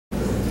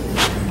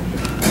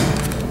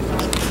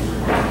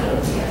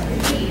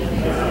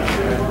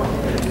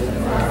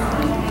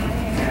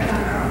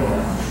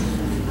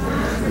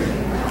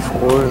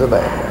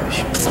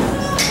calabash.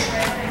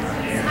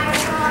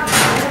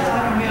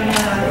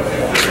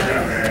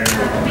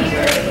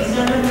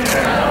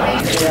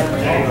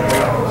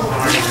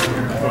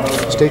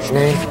 State your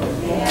name.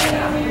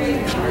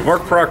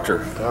 Mark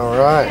Proctor. All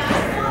right.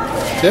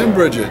 Tim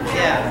Bridget.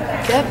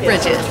 Deb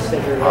Bridget.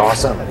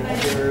 Awesome.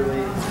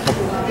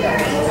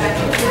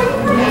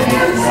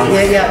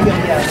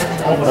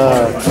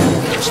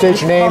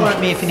 State your name. Call at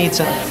me if you need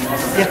something.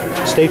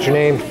 Yeah. State your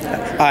name.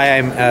 I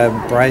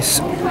am Bryce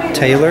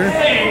Taylor.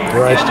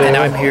 Bryce Taylor. And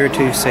I'm here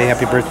to say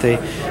happy birthday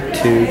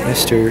to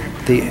Mr.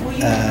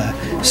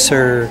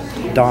 Sir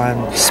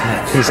Donn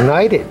Smith. He's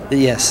knighted.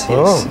 Yes.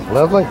 Oh,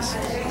 lovely.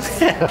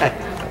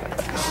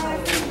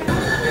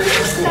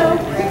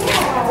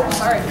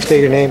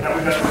 State your name.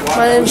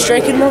 My name's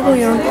Drake and Mobile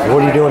Young.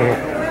 What are you doing here?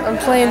 I'm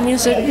playing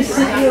music.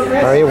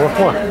 Are you? What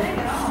for?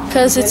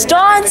 Because it's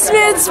Donn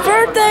Smith's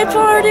birthday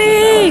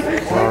party!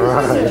 All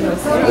right.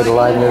 Good to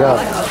liven it up.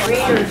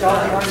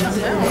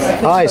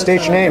 Hi,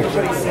 state your name.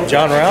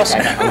 John Rouse.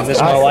 This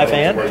is my wife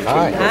Ann.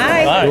 Hi.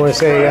 Hi. You want to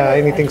say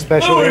anything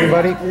special to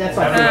anybody?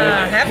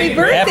 Happy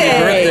birthday.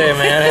 Happy birthday,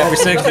 man. Happy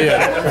 60th.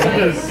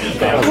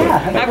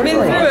 I've been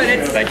through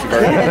it.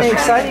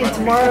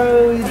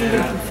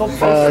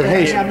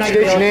 Hey, state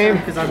your name.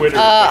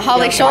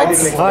 Holly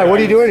Schultz. Hi, what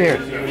are you doing here?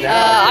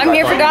 I'm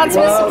here for Donn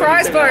Smith's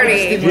surprise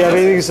party. Do you have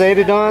anything to say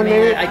to Donn,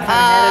 maybe?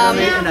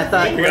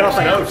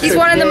 He's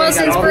one of the most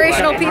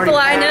inspirational people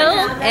I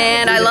know,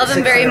 and I love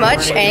him very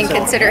much and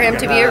consider him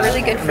to be a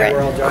really good friend.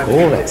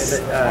 Cool.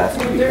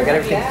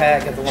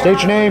 State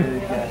your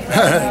name.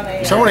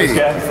 Tony.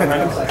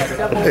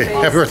 Hey,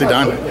 happy birthday,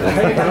 Don.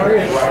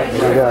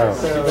 Here we go.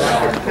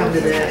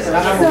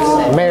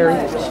 Mary.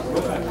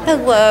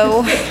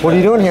 Hello. What are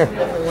you doing here?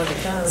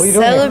 What are you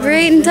doing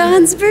Celebrating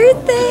Don's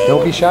birthday. here?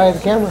 Don't be shy of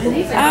the camera.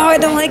 Oh, I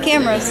don't like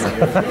cameras. You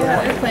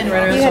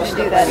have to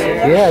do that.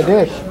 Yeah, I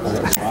did.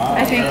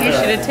 I think you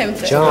should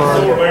attempt it.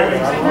 John.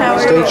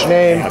 State your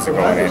name. How's it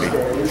going, Andy?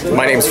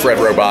 My name's Fred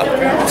Robot.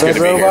 It's Fred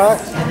good to be Robot.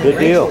 here. Good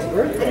deal.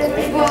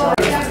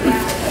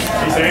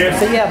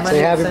 Say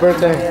happy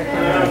birthday.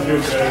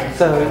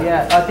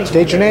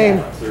 State your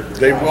name.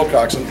 Dave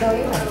Wilcoxon.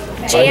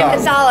 Jan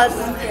Gonzalez.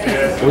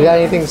 We got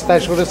anything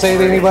special to say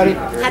to anybody?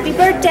 Happy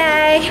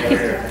birthday.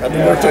 Happy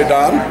birthday,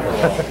 Don.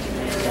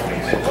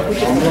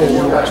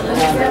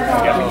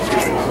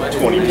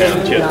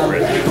 20-pound chip. I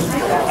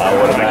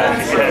would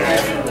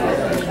imagine.